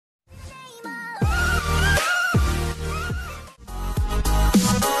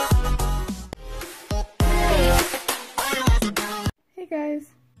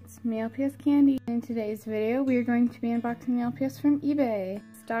me LPS Candy. In today's video, we are going to be unboxing the LPS from eBay.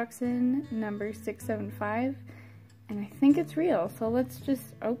 Stock's in number 675, and I think it's real, so let's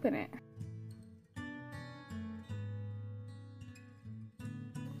just open it.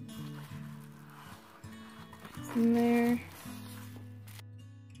 It's in there.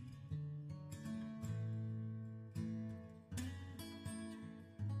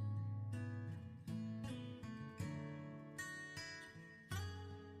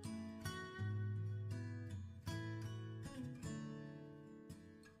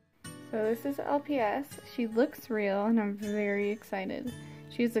 So this is LPS. She looks real and I'm very excited.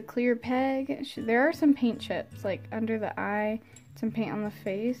 She has a clear peg. There are some paint chips like under the eye, some paint on the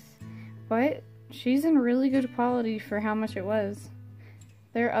face, but she's in really good quality for how much it was.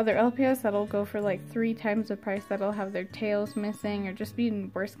 There are other LPS that'll go for like 3 times the price, that'll have their tails missing or just be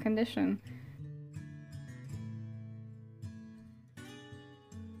in worse condition.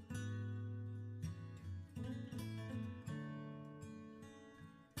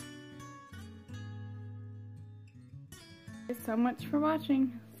 Thank you so much for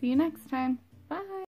watching. See you next time. Bye!